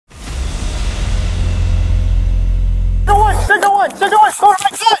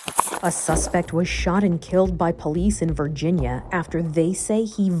A suspect was shot and killed by police in Virginia after they say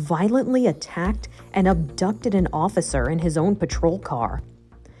he violently attacked and abducted an officer in his own patrol car.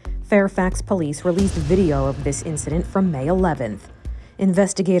 Fairfax police released video of this incident from May 11th.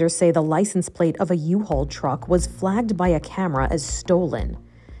 Investigators say the license plate of a U-Haul truck was flagged by a camera as stolen.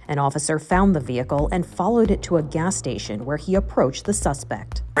 An officer found the vehicle and followed it to a gas station where he approached the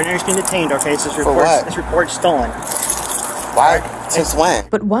suspect. Prisoner's been detained, okay? So this report's stolen. Why? Since when?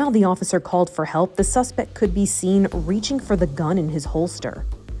 But while the officer called for help, the suspect could be seen reaching for the gun in his holster.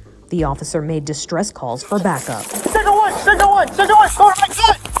 The officer made distress calls for backup. Second one, go to my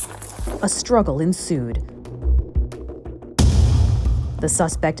gun! A struggle ensued. The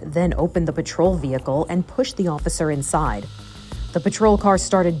suspect then opened the patrol vehicle and pushed the officer inside. The patrol car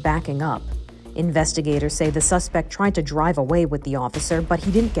started backing up. Investigators say the suspect tried to drive away with the officer, but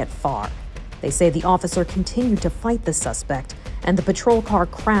he didn't get far. They say the officer continued to fight the suspect, and the patrol car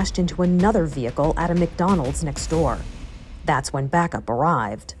crashed into another vehicle at a McDonald's next door. That's when backup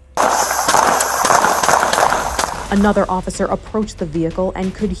arrived. Another officer approached the vehicle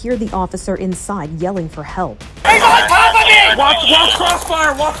and could hear the officer inside yelling for help. He's on top of me! Watch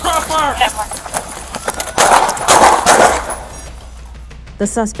crossfire! Watch crossfire! The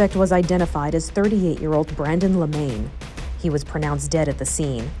suspect was identified as 38-year-old Brandon LeMaine. He was pronounced dead at the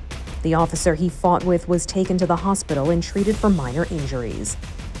scene. The officer he fought with was taken to the hospital and treated for minor injuries.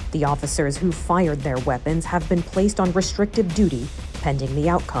 The officers who fired their weapons have been placed on restrictive duty pending the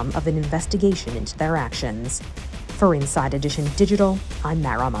outcome of an investigation into their actions. For Inside Edition Digital, I'm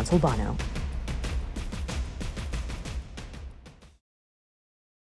Mara Montalbano.